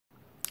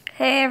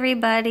Hey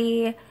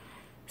everybody.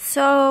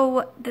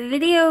 So the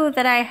video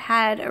that I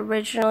had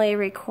originally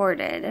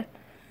recorded,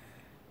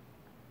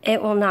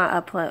 it will not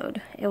upload.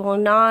 It will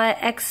not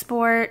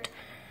export.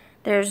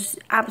 There's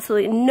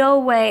absolutely no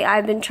way.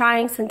 I've been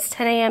trying since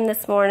 10 a.m.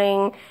 this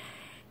morning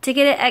to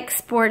get it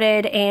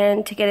exported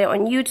and to get it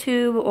on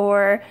YouTube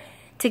or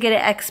to get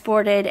it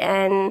exported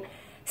and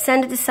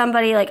send it to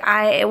somebody.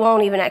 It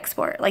won't even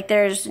export.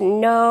 There's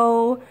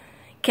no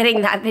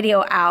getting that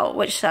video out,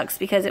 which sucks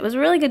because it was a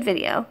really good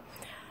video.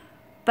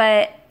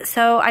 But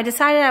so I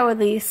decided I would at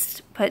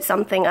least put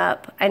something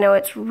up. I know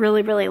it's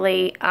really, really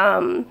late.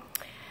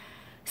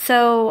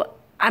 So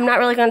I'm not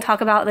really going to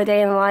talk about the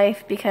day in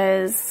life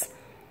because,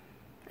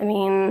 I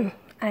mean,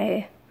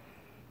 the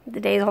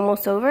day's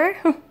almost over.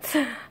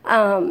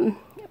 But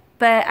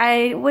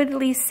I would at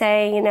least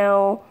say, you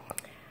know,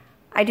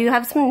 I do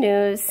have some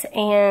news,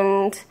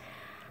 and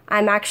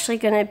I'm actually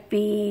going to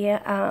be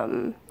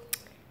I'm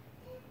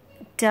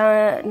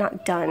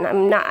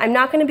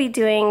not going to be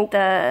doing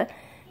the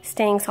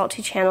Staying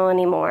Salty channel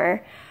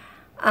anymore.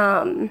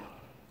 My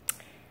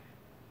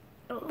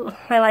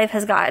life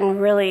has gotten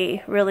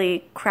really,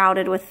 really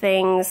crowded with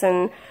things,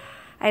 and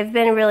I've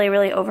been really,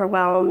 really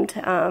overwhelmed.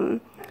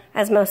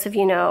 As most of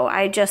you know,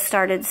 I just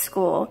started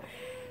school,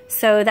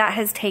 so that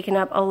has taken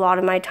up a lot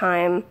of my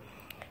time.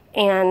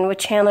 And with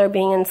Chandler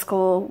being in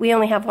school, we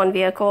only have one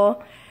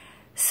vehicle,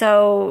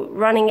 so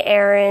running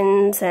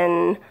errands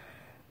and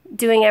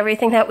doing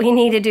everything that we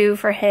need to do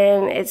for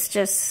him, it's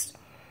just,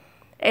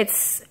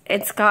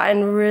 it's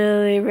gotten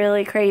really,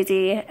 really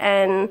crazy,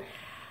 and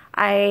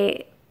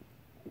I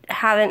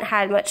haven't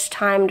had much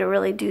time to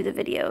really do the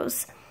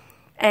videos.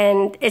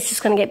 And it's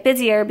just going to get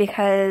busier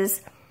because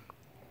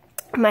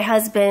my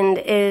husband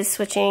is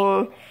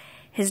switching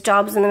his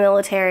jobs in the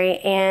military,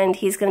 and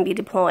he's going to be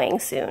deploying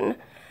soon.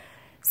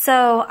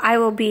 So I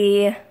will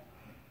be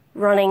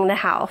running the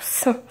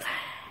house,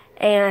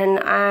 and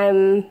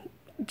I'm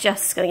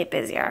just going to get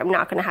busier. I'm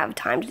not going to have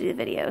time to do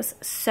the videos.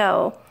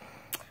 So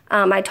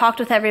I talked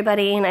with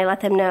everybody, and I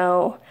let them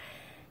know,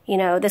 you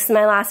know, this is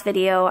my last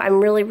video. I'm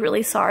really,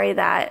 really sorry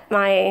that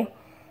my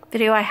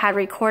video I had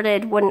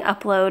recorded wouldn't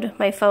upload.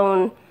 My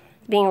phone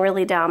being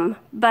really dumb.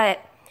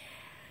 But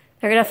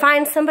they're going to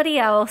find somebody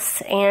else,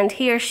 and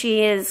he or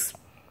she is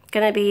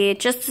going to be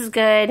just as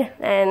good.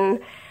 And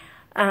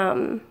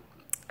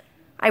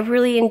I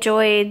really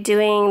enjoyed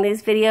doing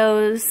these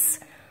videos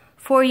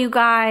for you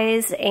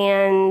guys.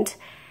 And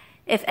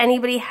if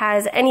anybody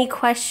has any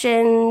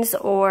questions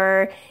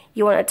or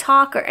you want to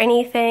talk or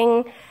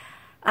anything,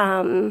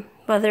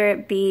 whether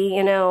it be,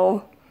 you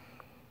know,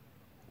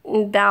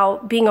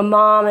 about being a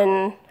mom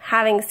and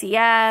having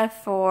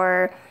CF,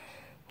 or,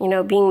 you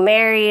know, being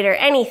married, or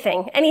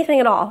anything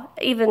at all,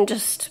 even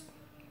just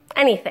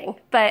anything.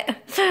 But,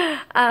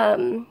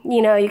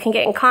 you know, you can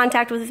get in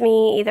contact with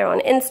me either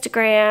on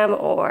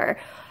Instagram or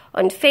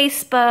on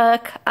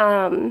Facebook.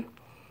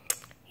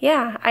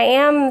 Yeah, I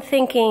am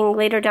thinking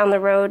later down the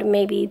road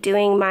maybe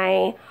doing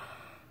my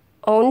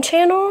own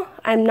channel.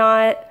 I'm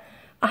not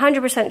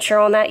 100% sure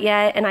on that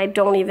yet, and I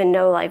don't even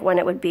know when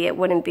it would be. It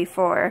wouldn't be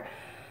for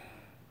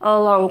a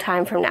long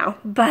time from now,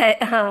 but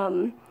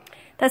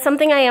that's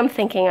something I am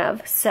thinking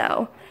of.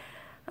 So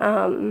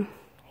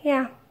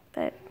yeah,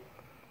 but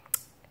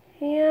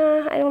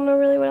yeah, I don't know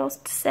really what else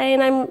to say,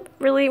 and I'm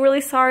really,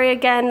 really sorry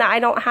again that I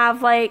don't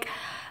have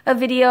a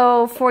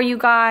video for you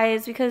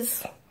guys,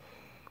 because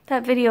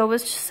that video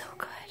was just so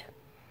good.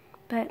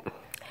 But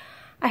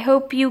I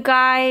hope you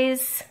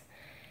guys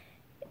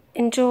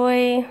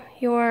enjoy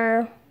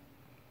your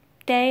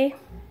day,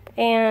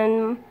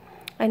 and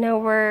I know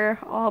we're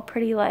all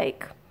pretty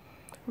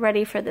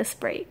ready for this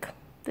break,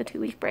 the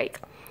 2-week break,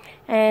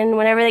 and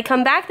whenever they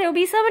come back, there'll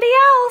be somebody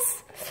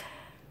else.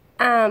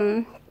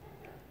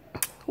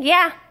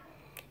 Yeah,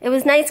 it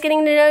was nice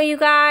getting to know you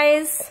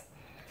guys.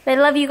 I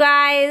love you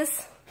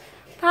guys.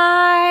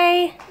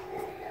 Bye.